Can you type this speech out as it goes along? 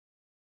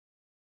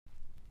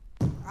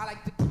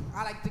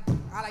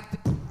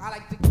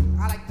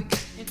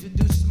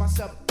introduce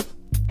myself.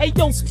 Hey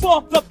yo,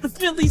 spark up the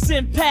Phillies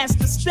and pass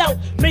the stout.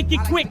 Make it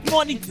quick,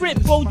 money grip,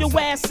 roll your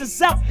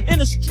asses out. In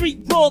a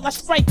street brawl, I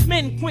strike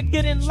men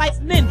quicker than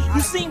lightning.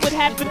 You seen what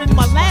happened in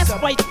my last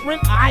fight,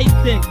 friend? I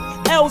think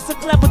L's a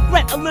clever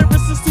threat, a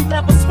lyricist who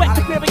never sweat.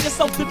 Comparing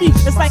yourself to me,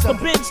 it's like a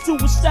bench to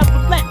a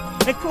Chevrolet.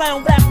 And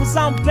clown rappers,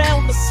 I'm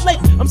bound to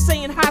slate. I'm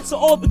saying hi to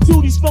all the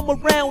cuties from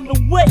around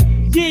the way.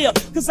 Yeah,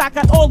 cause I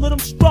got all of them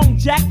strong,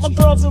 Jack. My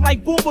girls are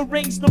like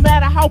boomerangs, no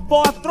matter how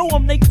far I throw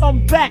them, they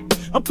come back.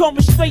 I'm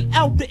coming straight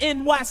out the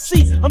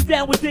NYC. I'm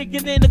down with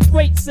digging in the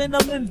crates and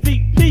I'm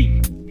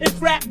MVP. If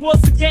rap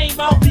was a game,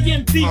 I'll be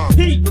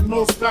MVP. The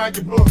most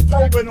valuable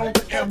forward on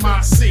the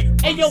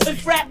MIC. Hey yo,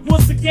 if rap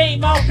was a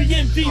game, I'll be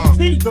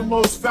MVP. The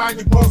most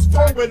valuable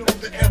forward on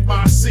the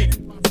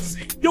MIC.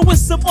 Yo,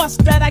 it's a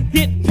must that I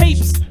get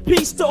papes.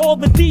 Peace to all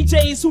the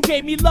DJs who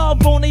gave me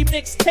love on they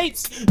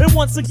mixtapes. And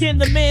once again,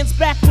 the man's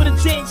back with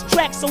a change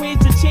track. So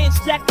here's your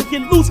chance, Jack, to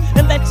get loose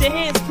and let your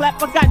hands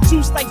clap. I got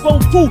juice like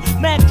Goku.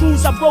 Mad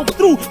crews I broke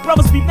through.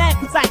 Brothers be mad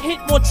cause I hit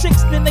more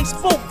chicks than they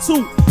spoke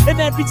to.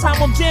 And every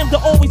time I'm jammed,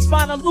 I always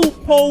find a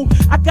loophole.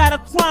 I got a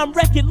crime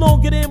record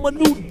longer than my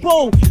nude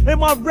bowl. And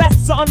my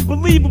raps are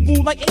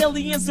unbelievable, like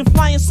aliens and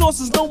flying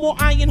saucers. No more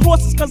iron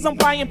horses cause I'm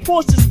buying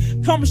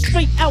Porsches. Coming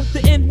straight out the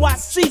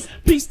NYC.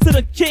 Peace to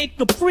the Kid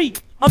Capri,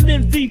 I'm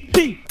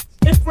MVP.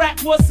 If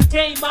rap was a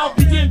game, I'll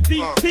be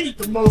MVP.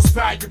 The most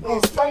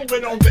valuable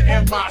forward on the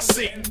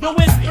MIC. Yo,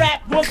 if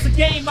rap was a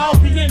game, I'll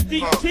be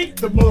MVP.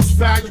 The most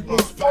valuable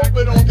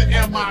forward on the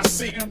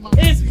MIC.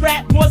 If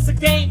rap was a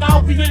game,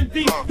 I'll be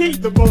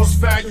MVP. The most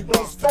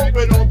valuable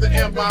forward on the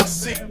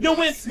MIC. Yo,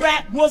 if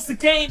rap was a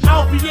game,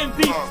 I'll be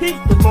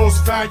MVP. The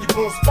most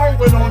valuable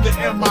forward on the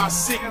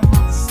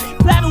MIC.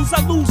 Battles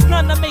I lose,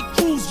 none I make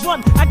crews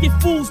run. I get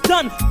fools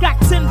done. Got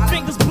 10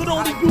 fingers, but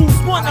only use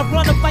one. I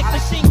run up like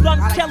Machine Gun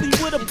Kelly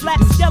with a black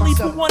skelly.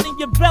 Put one in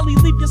your belly,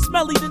 leave you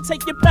smelly, then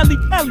take your belly.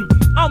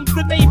 I'm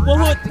the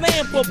neighborhood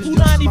lamper,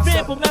 Punani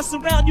vamper. Mess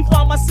around, you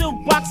find my silk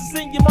boxes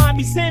in your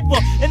mommy's hamper.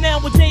 And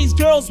nowadays,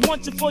 girls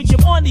want you for your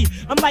money.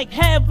 I'm like,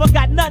 have I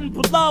got nothing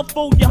but love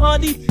for you,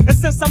 honey? And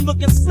since I'm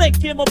looking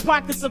slick in my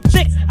pockets of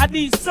chicks, I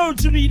need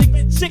surgery to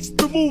get chicks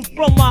removed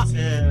from my.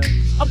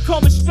 I'm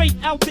coming straight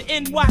out the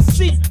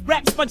NYC.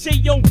 Raps my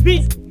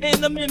J.O.B.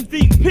 and I'm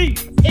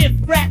MVP.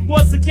 If rap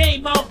was a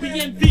game, I'll be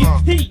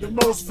MVP. The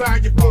most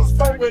valuable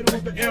forward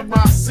on the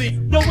MIC.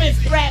 Yo,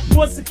 if rap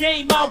was a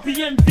game, I'll be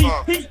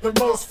MVP. The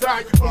most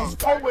valuable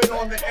forward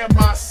on the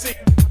MIC.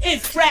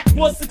 If rap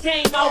was a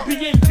game, I'll be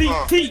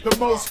MVP. The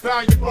most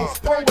valuable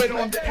forward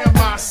on the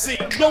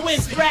MIC. Yo,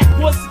 if rap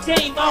was a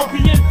game, I'll be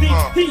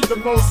MVP. The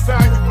most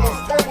valuable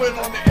forward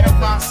on the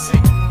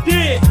MIC.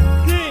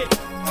 Yeah, yeah.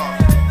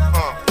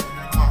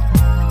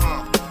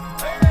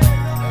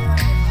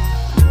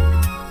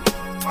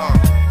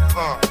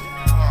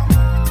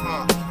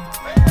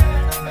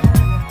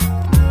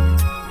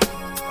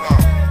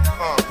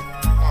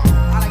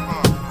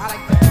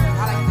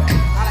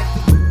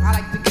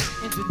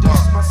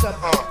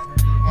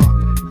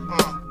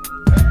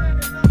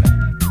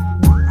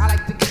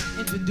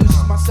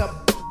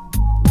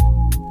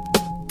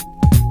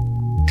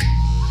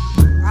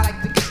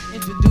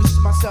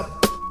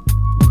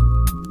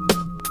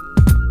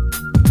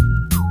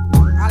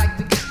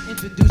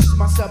 Introduce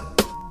myself.